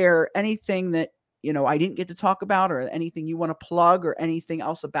 is there anything that, I didn't get to talk about, or anything you want to plug, or anything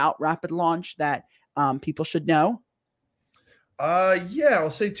else about Rapid Launch that people should know? Yeah,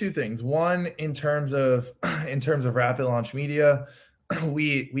 I'll say 2 things. One, in terms of in terms of Rapid Launch Media,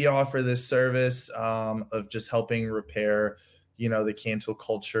 we offer this service of just helping repair, the cancel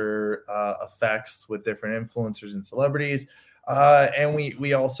culture effects with different influencers and celebrities, and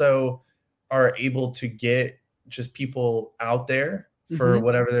we also are able to get just people out there for Mm-hmm.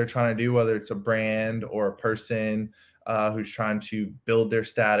 whatever they're trying to do, whether it's a brand or a person who's trying to build their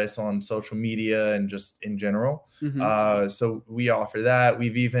status on social media and just in general. Mm-hmm. So we offer that.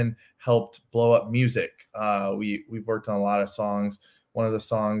 We've even helped blow up music. We've worked on a lot of songs. One of the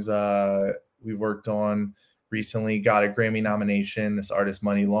songs we worked on recently got a Grammy nomination. This artist,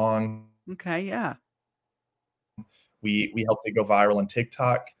 Money Long. Okay. Yeah. We helped it go viral on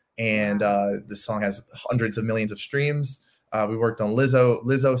TikTok, and Wow. this song has hundreds of millions of streams. We worked on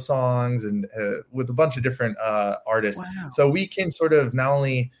Lizzo songs, and with a bunch of different artists. Wow. So we can sort of not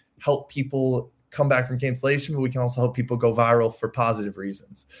only help people come back from cancellation, but we can also help people go viral for positive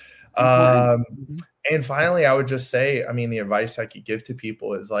reasons. Okay. Um, Mm-hmm. and finally, I would just say, I mean, the advice I could give to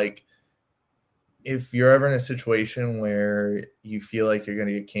people is like, if you're ever in a situation where you feel like you're going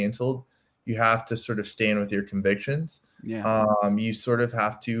to get canceled, you have to sort of stand with your convictions. Yeah. You sort of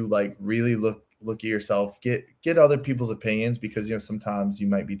have to like really look at yourself, get other people's opinions, because sometimes you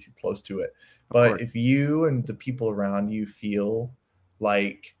might be too close to it. Of But course. if you and the people around you feel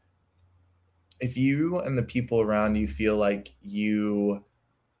like you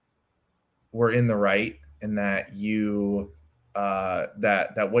were in the right, and that you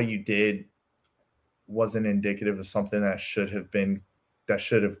that what you did wasn't indicative of something that should have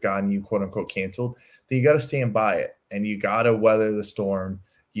gotten you quote unquote canceled, then you got to stand by it and you got to weather the storm.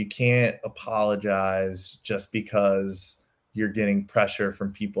 You can't apologize just because you're getting pressure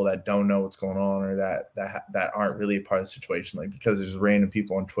from people that don't know what's going on or that aren't really a part of the situation. Like, because there's random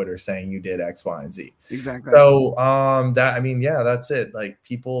people on Twitter saying you did X, Y, and Z. Exactly. So that's it. Like,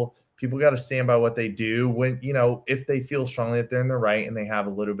 people got to stand by what they do when, if they feel strongly that they're in the right and they have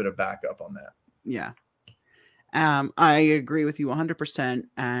a little bit of backup on that. Yeah. I agree with you 100%.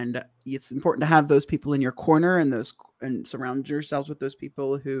 And it's important to have those people in your corner and surround yourselves with those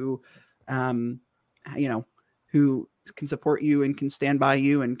people who, who can support you and can stand by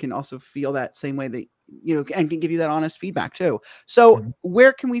you and can also feel that same way that, and can give you that honest feedback too. So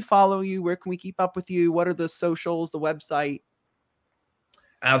where can we follow you? Where can we keep up with you? What are the socials, the website?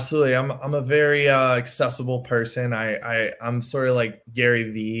 Absolutely. I'm a very accessible person. I'm sort of like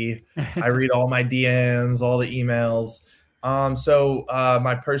Gary V. I read all my DMs, all the emails. So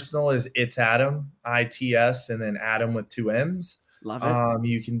my personal is It's Adam, ITS, and then Adam with 2 M's. Love it.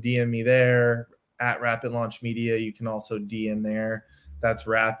 You can DM me there at Rapid Launch Media. You can also DM there. That's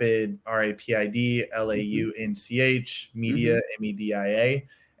Rapid, RAPID, LAUNCH, Media, MEDIA.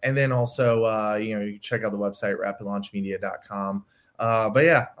 And then also, you can check out the website, rapidlaunchmedia.com. But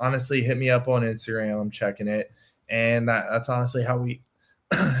yeah, honestly, hit me up on Instagram. I'm checking it. And that's honestly how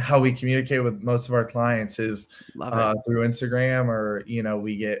we communicate with most of our clients is through Instagram, or,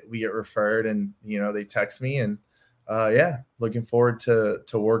 we get referred and, they text me, and looking forward to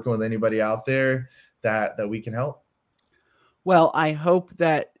working with anybody out there that we can help. Well, I hope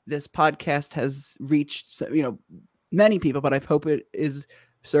that this podcast has reached, many people, but I hope this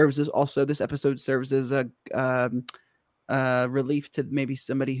episode serves as a relief to maybe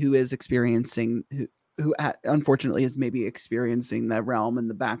somebody who is experiencing, who unfortunately is maybe experiencing that realm and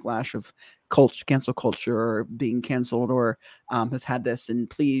the backlash of cancel culture, or being canceled, or has had this. And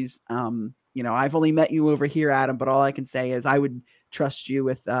please, I've only met you over here, Adam, but all I can say is I would trust you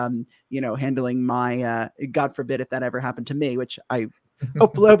with, handling my, God forbid if that ever happened to me, which I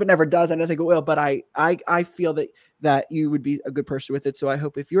hopefully hope it never does. I don't think it will, but I feel that you would be a good person with it. So I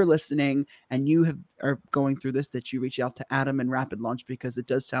hope if you're listening and you are going through this, that you reach out to Adam and Rapid Launch, because it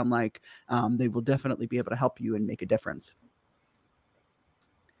does sound like they will definitely be able to help you and make a difference.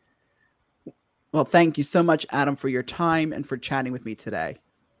 Well, thank you so much, Adam, for your time and for chatting with me today.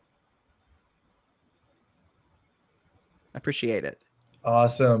 I appreciate it.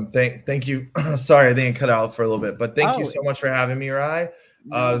 Awesome. Thank you. Sorry, I think it cut out for a little bit, but thank you so much for having me, Rai. It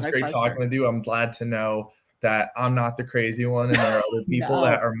was great talking with you. I'm glad to know that I'm not the crazy one, and there are other people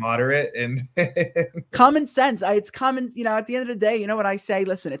that are moderate and common sense. It's common, at the end of the day, you know what I say?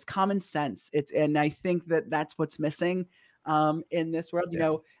 Listen, it's common sense. And I think that's what's missing in this world.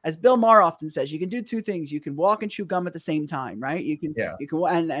 As Bill Maher often says, you can do 2 things. You can walk and chew gum at the same time, right? You can,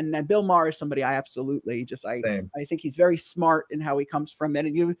 and Bill Maher is somebody I absolutely I think he's very smart in how he comes from it.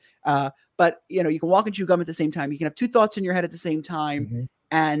 And but you can walk and chew gum at the same time. You can have 2 thoughts in your head at the same time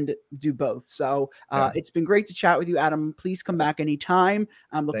and do both. So it's been great to chat with you, Adam. Please come back anytime.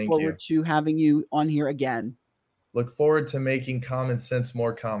 Look forward to having you on here again. Look forward to making common sense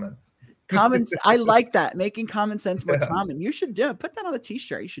more common. I like that. Making common sense more common. You should put that on a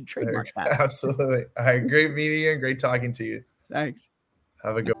t-shirt. You should trademark that. Absolutely. All right. Great meeting you and great talking to you. Thanks.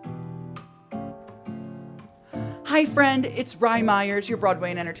 Have a good Hi, friend. It's Rai Myers, your Broadway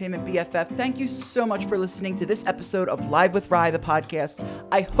and Entertainment BFF. Thank you so much for listening to this episode of Live with Rai, the podcast.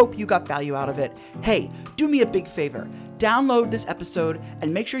 I hope you got value out of it. Hey, do me a big favor. Download this episode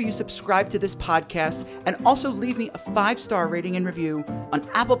and make sure you subscribe to this podcast, and also leave me a 5-star rating and review on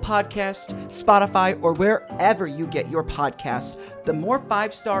Apple Podcasts, Spotify, or wherever you get your podcasts. The more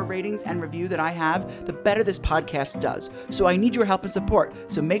 5-star ratings and review that I have, the better this podcast does. So I need your help and support.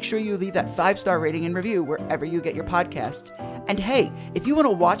 So make sure you leave that 5-star rating and review wherever you get your podcast. And hey, if you want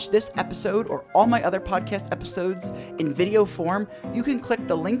to watch this episode or all my other podcast episodes in video form, you can click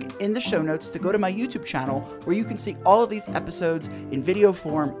the link in the show notes to go to my YouTube channel, where you can see all of these episodes in video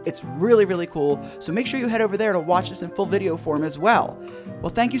form. It's really, really cool. So make sure you head over there to watch this in full video form as well.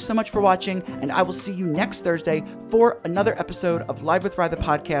 Well, thank you so much for watching, and I will see you next Thursday for another episode of Live with Rai, the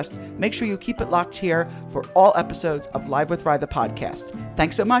podcast. Make sure you keep it locked here for all episodes of Live with Rai, the podcast.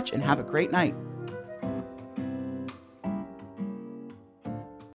 Thanks so much, and have a great night.